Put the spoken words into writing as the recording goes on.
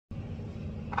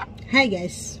Hi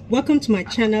guys, welcome to my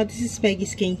channel. This is Peggy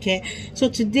skincare. So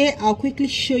today I'll quickly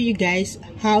show you guys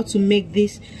how to make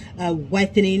this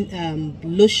whitening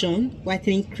lotion,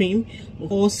 whitening cream,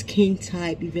 all skin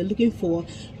type. If you're looking for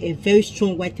a very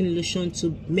strong whitening lotion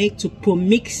to make, to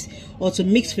pro-mix, or to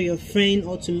mix for your friend,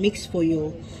 or to mix for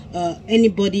your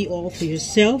anybody, or for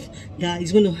yourself, that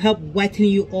is going to help whiten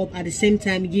you up at the same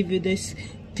time give you this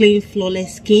clean,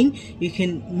 flawless skin, you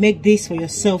can make this for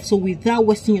yourself. So without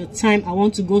wasting your time, I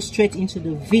want to go straight into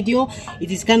the video.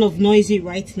 It is kind of noisy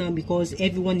right now because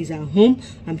everyone is at home.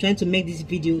 I'm trying to make this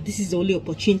video. This is the only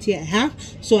opportunity I have,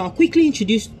 so I'll quickly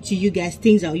introduce to you guys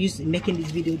things I'll use in making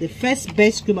this video. The first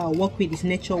best cream I'll work with is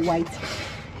natural white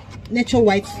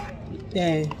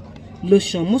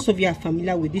lotion. Most of you are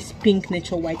familiar with this pink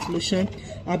natural white lotion.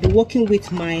 I'll be working with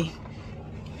my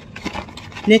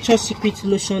Natural Secret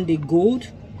lotion, the gold.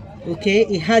 Okay,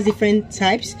 it has different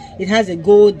types. It has a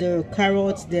gold, the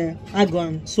carrot, the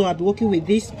argan. So I'll be working with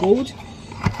this gold.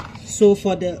 So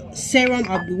for the serum,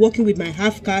 I'll be working with my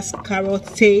half-cast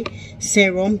carrotte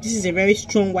serum. This is a very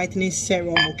strong whitening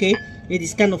serum. Okay, it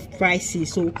is kind of pricey.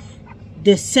 So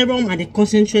the serum and the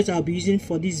concentrates I'll be using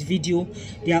for this video,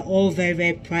 they are all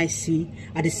very pricey.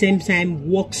 At the same time,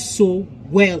 work so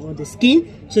well on the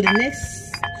skin. So the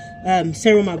next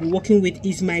serum I'll be working with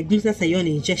is my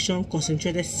glutathione injection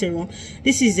concentrated serum.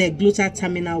 This is a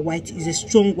glutathione white, is a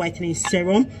strong whitening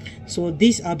serum. So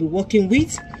this I'll be working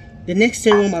with. The next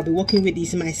serum I'll be working with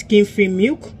is my skin free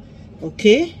milk.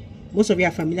 Okay, most of you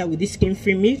are familiar with this skin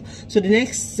free milk. So the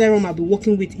next serum I'll be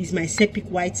working with is my sepi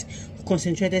white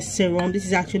concentrated serum. This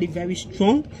is actually very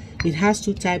strong. It has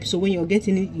two types, so when you're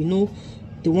getting it, you know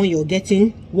the one you're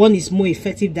getting. One is more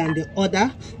effective than the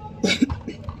other.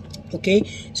 Okay,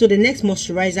 so the next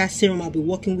moisturizer serum I'll be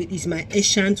working with is my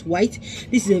Ancient White.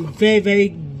 This is a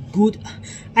very good,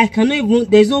 I cannot even,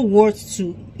 there's no words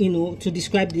to, you know, to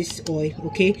describe this oil.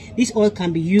 Okay, this oil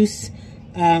can be used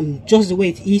just the way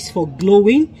it is for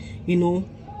glowing, you know,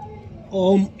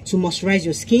 or to moisturize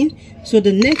your skin. So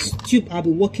the next tube I'll be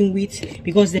working with,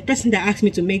 because the person that asked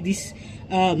me to make this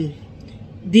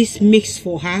this mix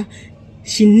for her,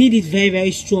 she needed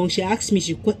very strong. She asked me,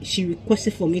 she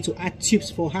requested for me to add tubes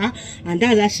for her, and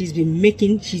that's how she's been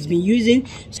making, she's been using.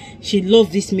 She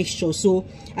loves this mixture. So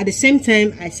at the same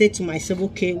time, I said to myself,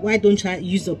 okay, why don't I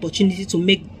use the opportunity to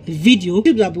make the video?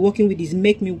 The tube I'll be working with is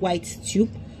Make Me White tube.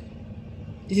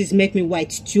 This is Make Me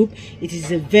White tube. It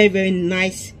is a very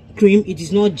nice cream. It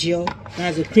is not gel,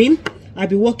 that's a cream. I'll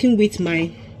be working with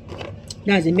my,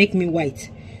 that's a Make Me White.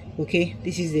 Okay,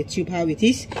 this is the tube, how it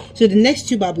is. So the next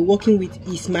tube I'll be working with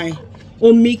is my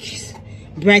omic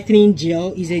brightening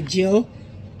gel. Is a gel,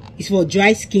 it's for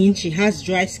dry skin. She has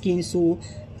dry skin, so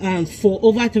for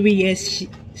over 3 years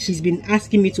she's been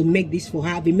asking me to make this for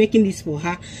her. I've been making this for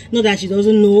her, not that she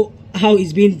doesn't know how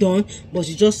it's being done, but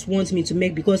she just wants me to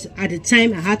make, because at the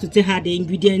time I had to tell her the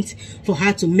ingredients for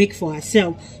her to make for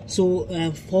herself. So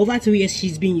for over 3 years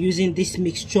she's been using this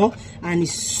mixture, and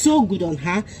it's so good on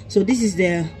her. So this is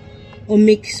the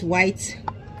omic white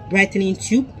brightening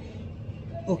tube.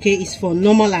 Okay, it's for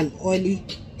normal and oily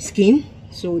skin.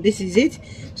 So this is it.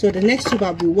 So the next tube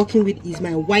I'll be working with is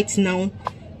my Whitening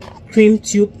cream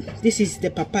tube. This is the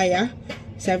papaya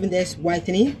 7 days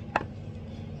whitening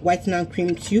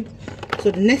cream tube.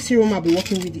 So the next serum I'll be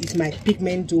working with is my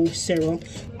pigment doux serum.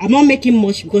 I'm not making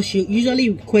much because she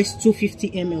usually requests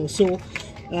 250 ml, so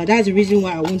that's the reason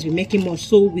why I won't be making much.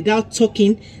 So without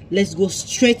talking, let's go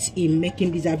straight in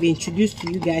making this. I'll be introduced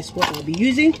to you guys what I'll be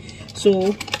using.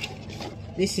 So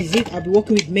this is it. I'll be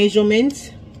working with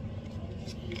measurements.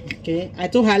 Okay, I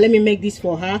told her let me make this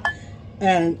for her,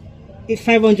 500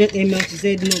 ml. She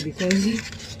said no, because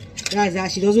that's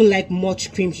that she doesn't like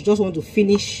much cream. She just wants to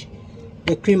finish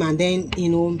the cream, and then, you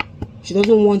know, she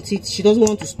doesn't want it, she doesn't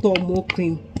want to store more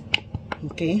cream.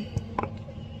 Okay,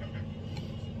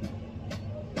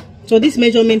 so this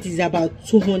measurement is about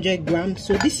 200 grams.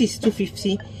 So this is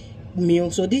 250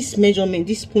 ml. So this measurement,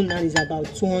 this spoon now is about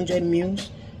 200 ml.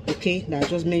 Okay, that I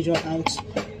just measure out.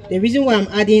 The reason why I'm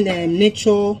adding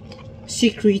Natural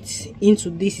Secret into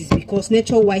this is because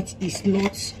natural white is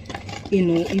not, you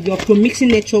know, if you're pro-mixing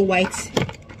natural white,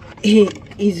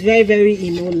 it's very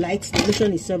you know, light. The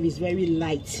lotion itself is very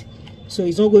light, so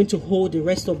it's not going to hold the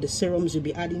rest of the serums you'll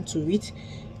be adding to it.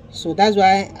 So that's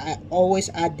why I always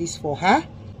add this for her,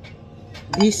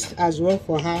 this as well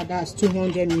for her. That's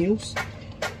 200 ml.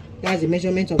 That's the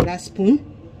measurement of that spoon.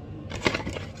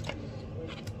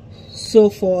 So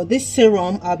for this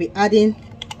serum I'll be adding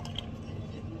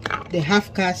the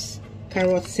half-cast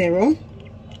carrot serum.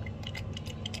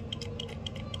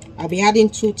 I'll be adding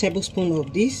 2 tablespoons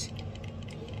of this.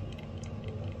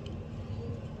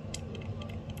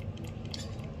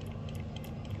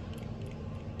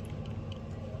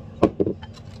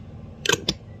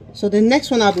 So the next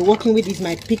one I'll be working with is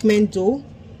my pigment dough.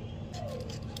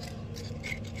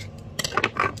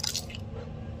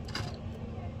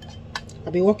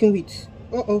 I'll be working with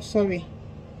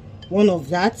one of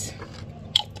that.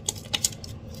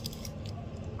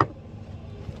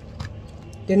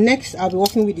 The next I'll be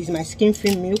working with is my skim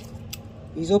free milk.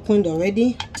 It's opened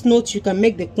already. Please note you can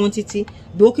make the quantity.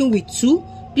 Be working with 2.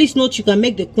 Please note you can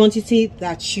make the quantity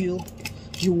that you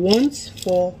want.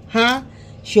 For her,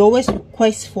 she always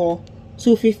requests for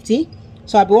 250.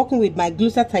 So I'll be working with my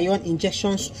glutathione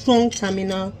injection strong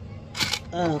terminal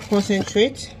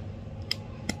concentrate.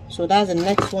 So that's the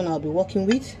next one I'll be working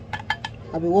with.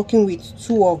 I'll be working with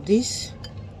 2 of these.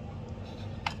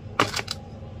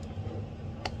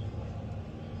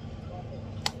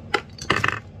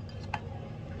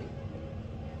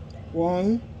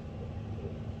 One,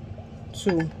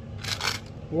 2.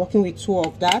 Working with 2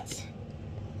 of that.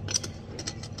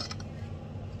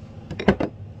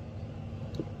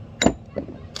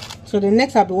 So the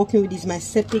next I'll be working with is my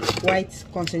sepi white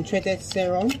concentrated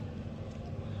serum.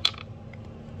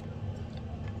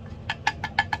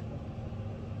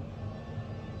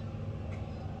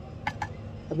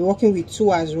 I'll be working with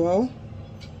 2 as well.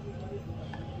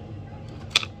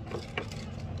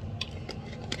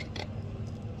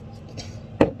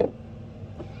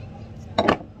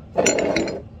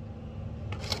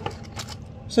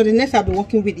 So the next I'll be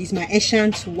working with is my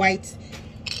Asian white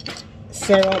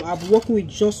serum. I'll be working with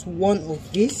just 1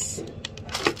 of this.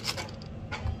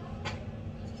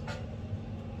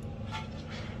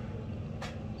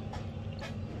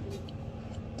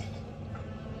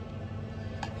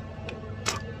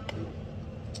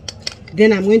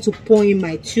 Then I'm going to pour in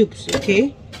my tubes,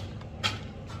 okay?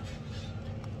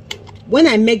 When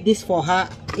I make this for her,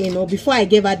 you know, before I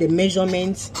gave her the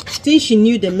measurements, since she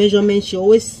knew the measurements,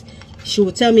 she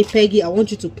would tell me, Peggy, I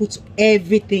want you to put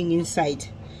everything inside.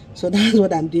 So that's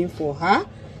what I'm doing for her.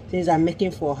 Since I'm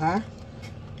making for her,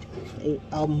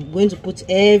 I'm going to put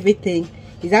everything.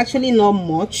 It's actually not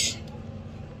much.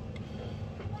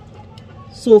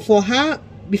 So for her,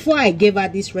 before I gave her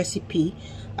this recipe,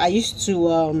 I used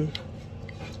to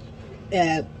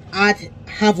add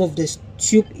half of the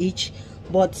tube each.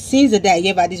 But since the day I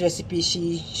gave her this recipe,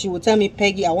 she would tell me,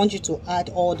 Peggy, I want you to add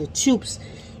all the tubes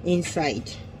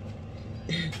inside.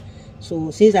 So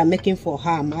since I'm making for her,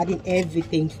 I'm adding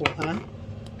everything for her.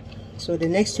 So the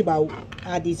next tube I'll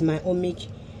add is my omic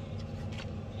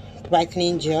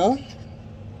brightening gel.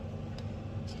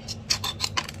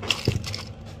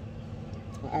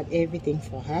 I'll add everything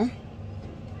for her,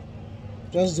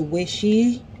 just the way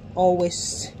she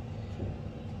always,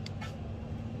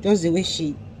 just the way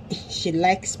she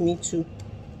likes me to.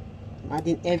 I'm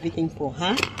adding everything for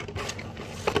her.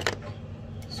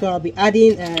 So I'll be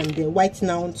adding the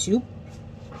Whitening tube,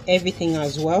 everything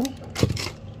as well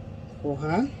for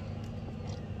her.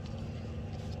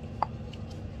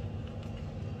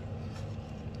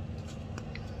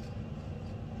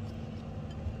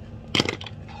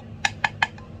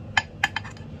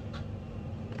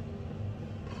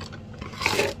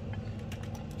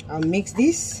 I'll mix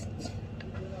this.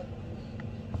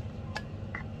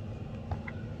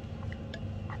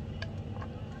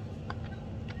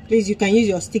 Please, you can use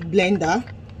your stick blender.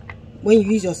 When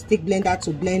you use your stick blender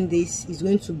to blend this, it's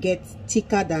going to get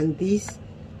thicker than this.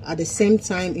 At the same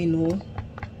time, you know,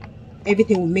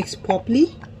 everything will mix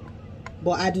properly.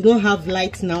 But I do not have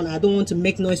lights now. I don't want to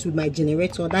make noise with my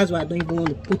generator. That's why I don't even want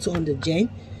to put on the gen.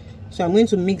 So I'm going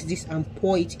to mix this and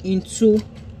pour it into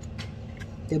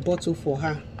the bottle for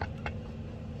her.